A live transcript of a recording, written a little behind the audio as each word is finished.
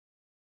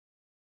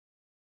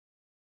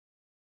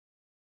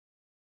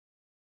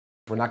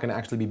We're not gonna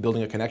actually be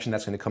building a connection.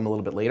 That's gonna come a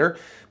little bit later.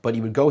 But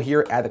you would go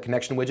here, add the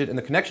connection widget, and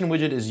the connection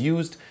widget is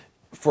used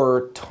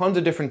for tons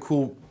of different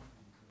cool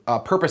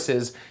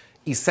purposes.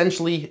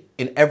 Essentially,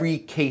 in every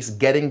case,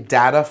 getting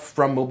data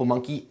from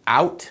MobileMonkey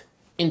out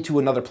into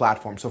another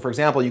platform. So for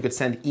example, you could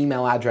send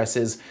email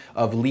addresses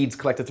of leads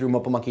collected through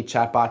MobileMonkey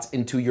chatbots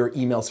into your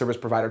email service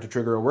provider to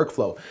trigger a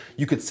workflow.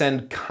 You could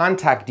send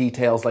contact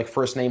details like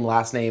first name,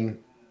 last name,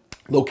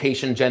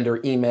 location, gender,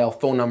 email,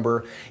 phone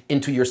number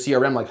into your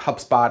CRM like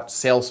HubSpot,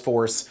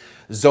 Salesforce,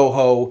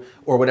 Zoho,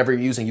 or whatever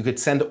you're using. You could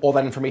send all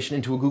that information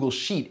into a Google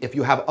Sheet if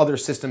you have other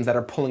systems that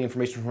are pulling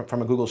information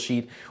from a Google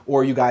Sheet,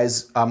 or you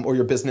guys, or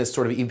your business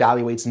sort of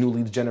evaluates new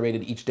leads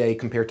generated each day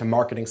compared to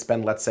marketing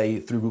spend, let's say,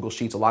 through Google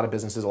Sheets. A lot of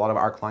businesses, a lot of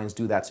our clients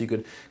do that, so you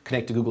could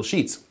connect to Google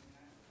Sheets.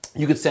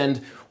 You could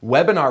send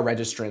webinar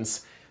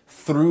registrants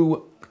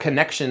through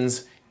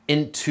connections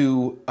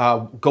into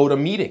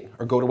GoToMeeting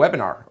or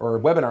GoToWebinar or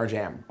Webinar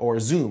Jam or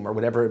Zoom or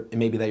whatever it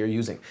may be that you're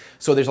using.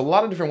 So there's a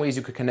lot of different ways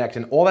you could connect,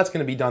 and all that's going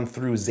to be done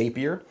through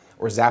Zapier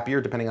or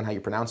Zapier, depending on how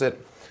you pronounce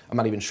it. I'm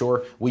not even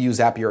sure. We use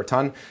Zapier a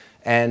ton,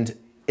 and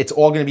it's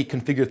all going to be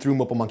configured through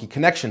MobileMonkey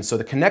Connections. So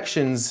the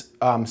connections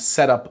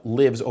setup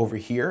lives over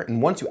here,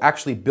 and once you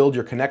actually build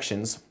your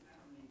connections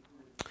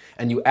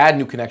and you add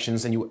new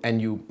connections and you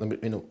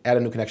add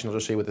a new connection, I'll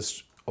just show you what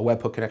this a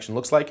webhook connection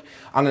looks like.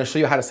 I'm going to show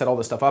you how to set all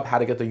this stuff up, how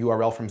to get the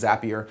URL from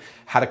Zapier,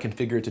 how to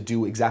configure it to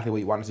do exactly what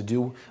you want it to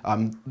do.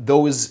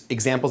 Those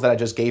examples that I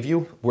just gave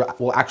you,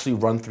 we'll actually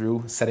run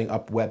through setting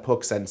up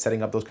webhooks and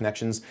setting up those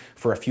connections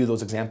for a few of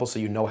those examples so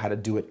you know how to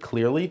do it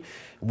clearly.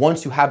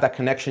 Once you have that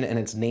connection and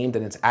it's named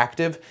and it's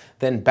active,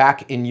 then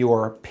back in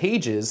your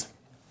pages,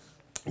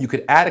 you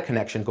could add a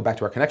connection, go back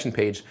to our connection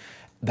page,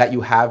 that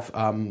you have,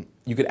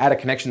 you could add a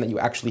connection that you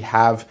actually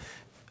have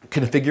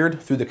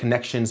configured through the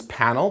connections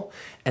panel.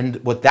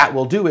 And what that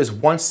will do is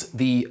once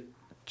the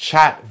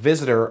chat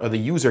visitor or the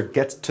user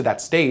gets to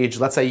that stage,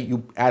 let's say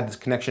you add this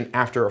connection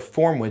after a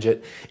form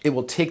widget, it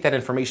will take that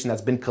information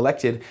that's been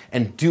collected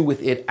and do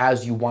with it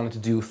as you want it to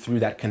do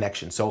through that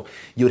connection. So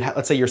you would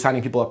let's say you're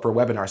signing people up for a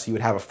webinar. So you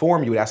would have a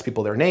form, you would ask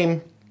people their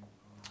name,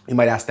 you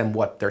might ask them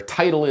what their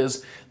title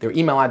is, their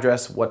email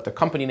address, what the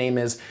company name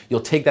is. You'll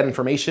take that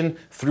information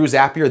through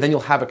Zapier, then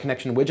you'll have a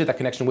connection widget. That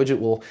connection widget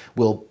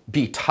will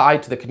be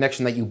tied to the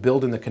connection that you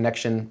build in the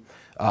connection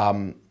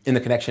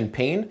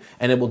pane,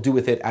 and it will do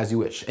with it as you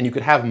wish. And you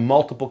could have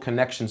multiple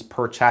connections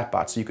per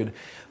chatbot. So you could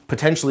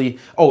potentially,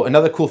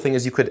 another cool thing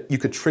is you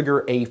could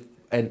trigger a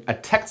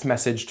text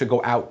message to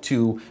go out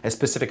to a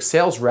specific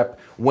sales rep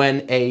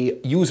when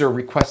a user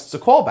requests a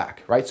callback,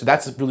 right? So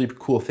that's a really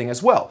cool thing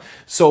as well.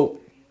 So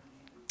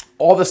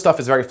all this stuff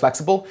is very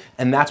flexible,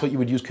 and that's what you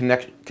would use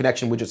connection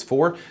widgets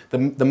for.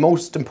 The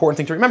most important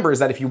thing to remember is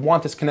that if you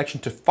want this connection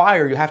to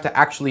fire, you have to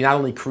actually not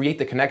only create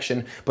the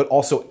connection, but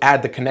also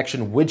add the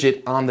connection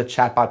widget on the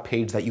chatbot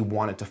page that you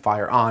want it to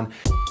fire on.